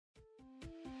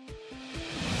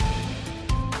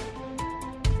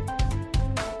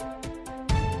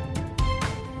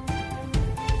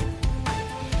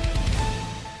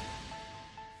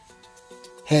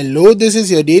Hello, this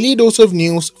is your daily dose of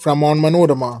news from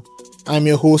Onmanorama. I'm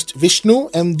your host Vishnu,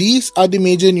 and these are the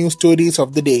major news stories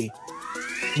of the day.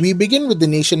 We begin with the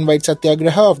nationwide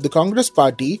satyagraha of the Congress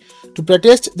party to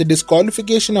protest the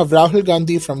disqualification of Rahul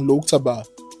Gandhi from Lok Sabha.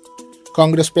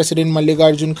 Congress President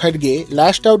Mallikarjun Kharge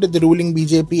lashed out at the ruling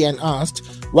BJP and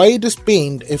asked why it is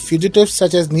pained if fugitives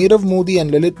such as Nirav Modi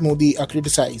and Lalit Modi are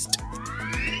criticized.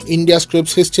 India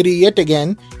scripts history yet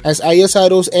again as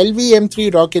ISRO's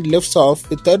LV-M3 rocket lifts off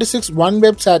with 36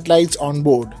 OneWeb satellites on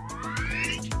board.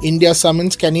 India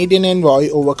summons Canadian envoy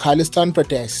over Khalistan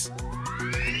protests.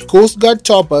 Coast Guard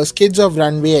chopper skids off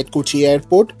runway at Kochi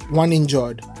airport, one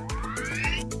injured.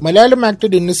 Malayalam actor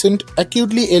innocent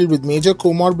acutely ill with major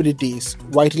comorbidities.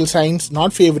 Vital signs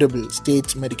not favourable,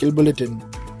 states medical bulletin.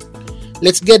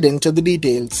 Let's get into the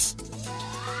details.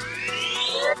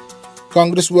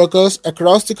 Congress workers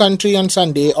across the country on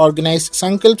Sunday organized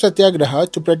Sankalp Satyagraha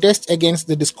to protest against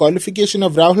the disqualification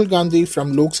of Rahul Gandhi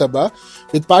from Lok Sabha,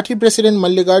 with party president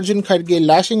Mallikarjun Kharge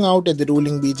lashing out at the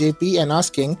ruling BJP and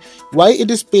asking why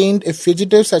it is pained if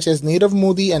fugitives such as Nirav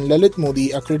Modi and Lalit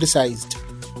Modi are criticized.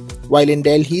 While in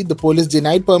Delhi, the police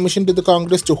denied permission to the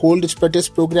Congress to hold its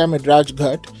protest program at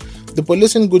Rajghat, the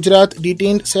police in Gujarat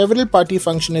detained several party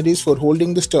functionaries for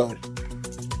holding the stir.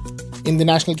 In the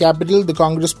national capital, the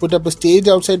Congress put up a stage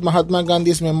outside Mahatma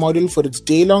Gandhi's memorial for its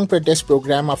day-long protest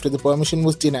program after the permission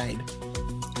was denied.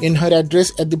 In her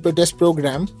address at the protest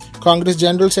program, Congress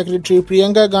General Secretary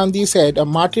Priyanka Gandhi said a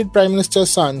martyred Prime Minister's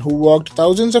son who walked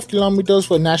thousands of kilometers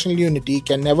for national unity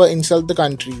can never insult the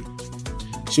country.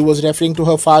 She was referring to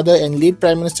her father and late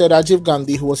Prime Minister Rajiv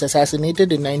Gandhi, who was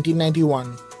assassinated in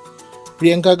 1991.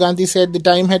 Priyanka Gandhi said the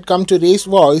time had come to raise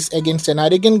voice against an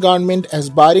arrogant government as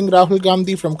barring Rahul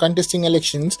Gandhi from contesting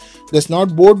elections does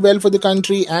not bode well for the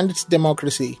country and its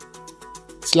democracy.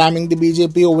 Slamming the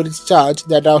BJP over its charge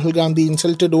that Rahul Gandhi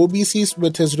insulted OBCs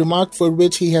with his remark for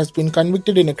which he has been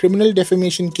convicted in a criminal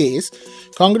defamation case,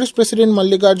 Congress President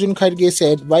Mallikarjun Kharge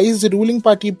said why is the ruling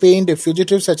party pained if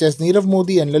fugitives such as Nirav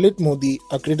Modi and Lalit Modi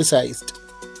are criticized.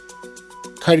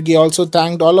 Kharge also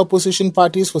thanked all opposition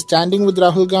parties for standing with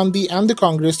Rahul Gandhi and the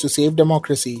Congress to save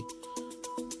democracy.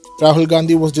 Rahul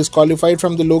Gandhi was disqualified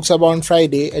from the Lok Sabha on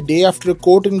Friday, a day after a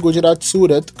court in Gujarat,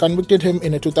 Surat, convicted him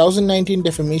in a 2019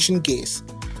 defamation case.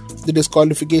 The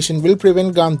disqualification will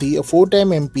prevent Gandhi, a four-time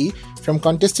MP, from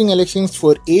contesting elections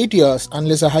for 8 years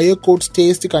unless a higher court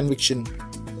stays the conviction.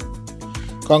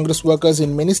 Congress workers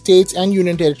in many states and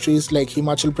union territories like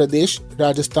Himachal Pradesh,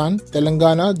 Rajasthan,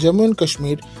 Telangana, Jammu and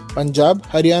Kashmir, Punjab,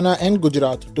 Haryana and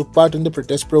Gujarat took part in the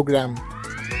protest program.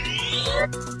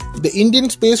 The Indian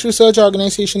Space Research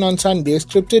Organisation on Sunday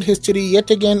scripted history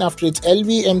yet again after its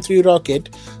LV-M3 rocket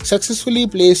successfully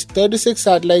placed 36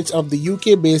 satellites of the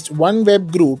UK-based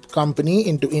OneWeb Group company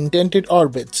into intended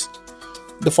orbits.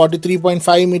 The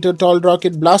 43.5-meter tall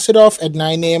rocket blasted off at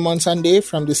 9 am on Sunday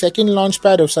from the second launch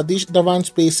pad of Satish Dhawan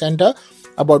Space Centre,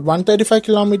 about 135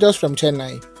 kilometers from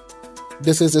Chennai.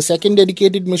 This is the second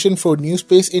dedicated mission for New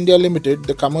Space India Limited,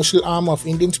 the commercial arm of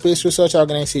Indian Space Research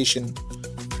Organisation.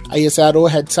 ISRO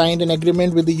had signed an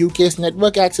agreement with the UK's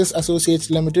Network Access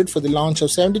Associates Limited for the launch of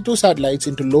 72 satellites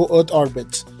into low Earth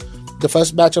orbits. The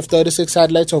first batch of 36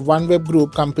 satellites of OneWeb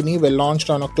Group company were launched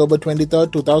on October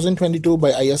 23, 2022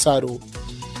 by ISRO.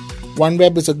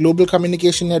 OneWeb is a global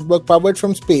communication network powered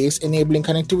from space, enabling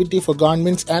connectivity for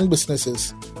governments and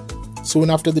businesses. Soon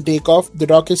after the takeoff, the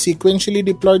rocket sequentially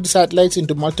deployed the satellites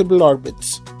into multiple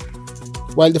orbits.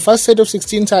 While the first set of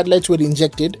 16 satellites were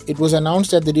injected, it was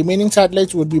announced that the remaining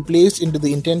satellites would be placed into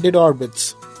the intended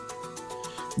orbits.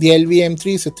 The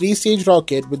LV-M3 is a three-stage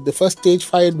rocket, with the first stage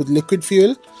fired with liquid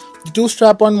fuel, the two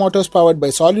strap-on motors powered by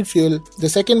solid fuel, the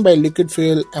second by liquid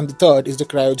fuel, and the third is the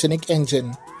cryogenic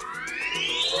engine.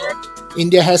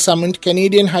 India has summoned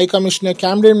Canadian High Commissioner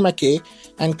Cameron McKay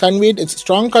and conveyed its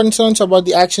strong concerns about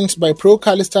the actions by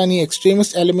pro-Khalistani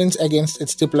extremist elements against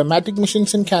its diplomatic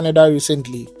missions in Canada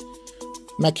recently.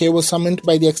 McKay was summoned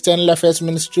by the External Affairs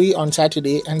Ministry on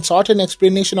Saturday and sought an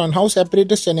explanation on how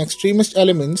separatist and extremist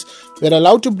elements were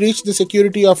allowed to breach the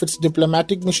security of its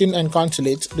diplomatic mission and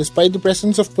consulates despite the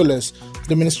presence of police,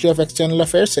 the Ministry of External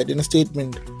Affairs said in a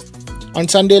statement. On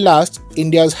Sunday last,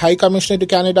 India's High Commissioner to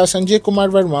Canada Sanjay Kumar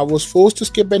Verma was forced to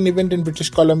skip an event in British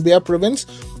Columbia province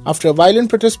after a violent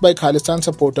protest by Khalistan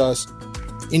supporters.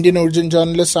 Indian origin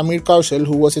journalist Samir Kaushal,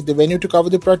 who was at the venue to cover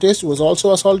the protest, was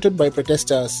also assaulted by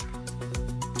protesters.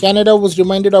 Canada was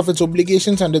reminded of its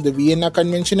obligations under the Vienna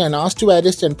Convention and asked to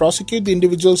arrest and prosecute the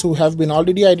individuals who have been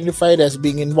already identified as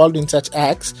being involved in such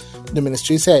acts, the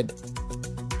ministry said.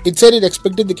 It said it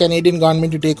expected the Canadian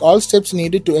government to take all steps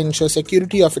needed to ensure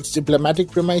security of its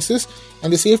diplomatic premises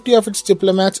and the safety of its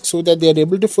diplomats so that they are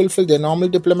able to fulfill their normal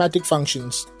diplomatic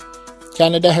functions.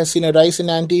 Canada has seen a rise in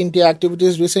anti-India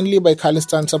activities recently by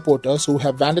Khalistan supporters who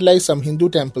have vandalized some Hindu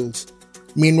temples.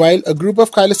 Meanwhile, a group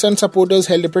of Khalistan supporters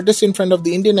held a protest in front of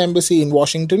the Indian embassy in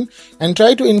Washington and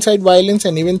tried to incite violence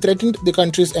and even threatened the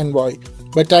country's envoy,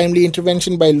 but timely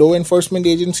intervention by law enforcement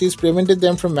agencies prevented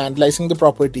them from vandalizing the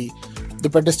property. The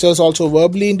protesters also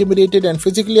verbally intimidated and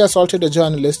physically assaulted a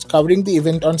journalist covering the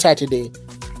event on Saturday.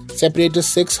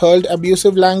 Separatist Sikhs hurled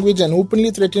abusive language and openly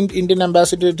threatened Indian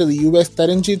ambassador to the US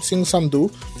Taranjit Singh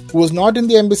Sandhu, who was not in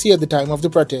the embassy at the time of the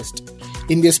protest.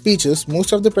 In their speeches,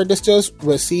 most of the protesters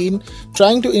were seen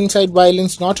trying to incite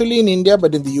violence not only in India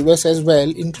but in the US as well,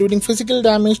 including physical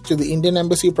damage to the Indian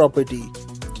embassy property.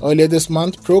 Earlier this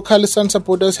month, pro-Khalistan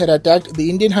supporters had attacked the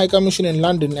Indian High Commission in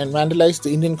London and vandalized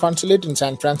the Indian consulate in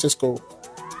San Francisco.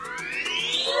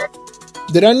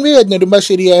 The runway at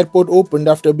Nirumbashi Airport opened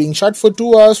after being shut for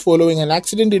 2 hours following an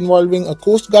accident involving a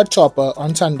Coast Guard chopper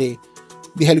on Sunday.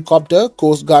 The helicopter,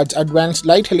 Coast Guard's Advanced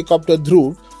Light Helicopter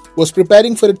Dhruv, was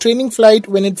preparing for a training flight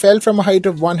when it fell from a height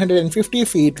of 150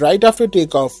 feet right after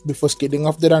takeoff before skidding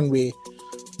off the runway.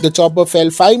 The chopper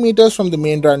fell 5 meters from the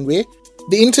main runway.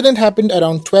 The incident happened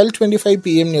around 12:25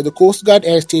 p.m. near the Coast Guard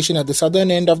air station at the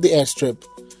southern end of the airstrip.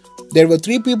 There were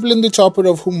 3 people in the chopper,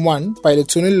 of whom one, pilot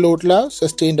Sunil Lotla,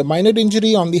 sustained a minor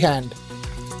injury on the hand.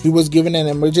 He was given an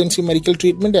emergency medical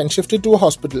treatment and shifted to a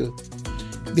hospital.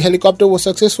 The helicopter was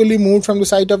successfully moved from the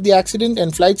site of the accident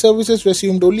and flight services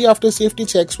resumed only after safety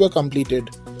checks were completed.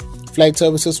 Flight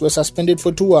services were suspended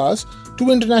for 2 hours. 2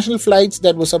 international flights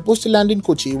that were supposed to land in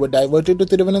Kochi were diverted to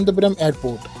Thiruvananthapuram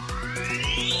Airport.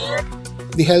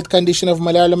 The health condition of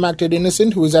Malayalam actor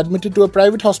Innocent, who is admitted to a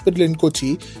private hospital in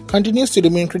Kochi, continues to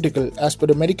remain critical, as per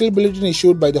a medical bulletin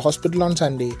issued by the hospital on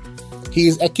Sunday. He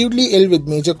is acutely ill with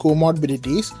major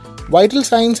comorbidities. Vital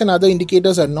signs and other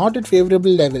indicators are not at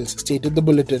favourable levels, stated the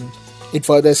bulletin. It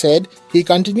further said he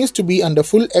continues to be under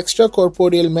full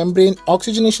extracorporeal membrane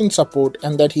oxygenation support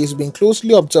and that he is being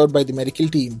closely observed by the medical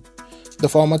team. The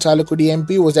former Chalakudi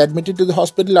MP was admitted to the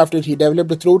hospital after he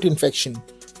developed a throat infection.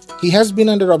 He has been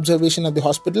under observation at the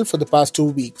hospital for the past 2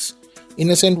 weeks.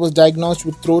 Innocent was diagnosed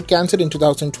with throat cancer in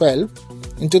 2012.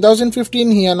 In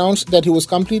 2015, he announced that he was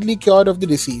completely cured of the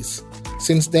disease.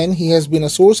 Since then, he has been a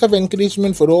source of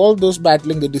encouragement for all those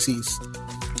battling the disease.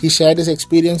 He shared his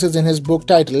experiences in his book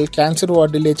titled Cancer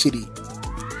Vardile Chiri.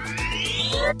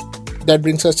 That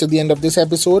brings us to the end of this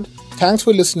episode. Thanks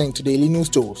for listening to Daily News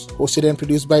Dose, hosted and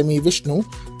produced by me, Vishnu,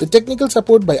 with technical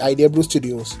support by Idea Brew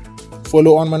Studios.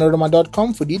 Follow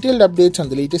Onmanorama.com for detailed updates on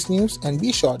the latest news and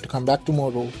be sure to come back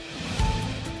tomorrow.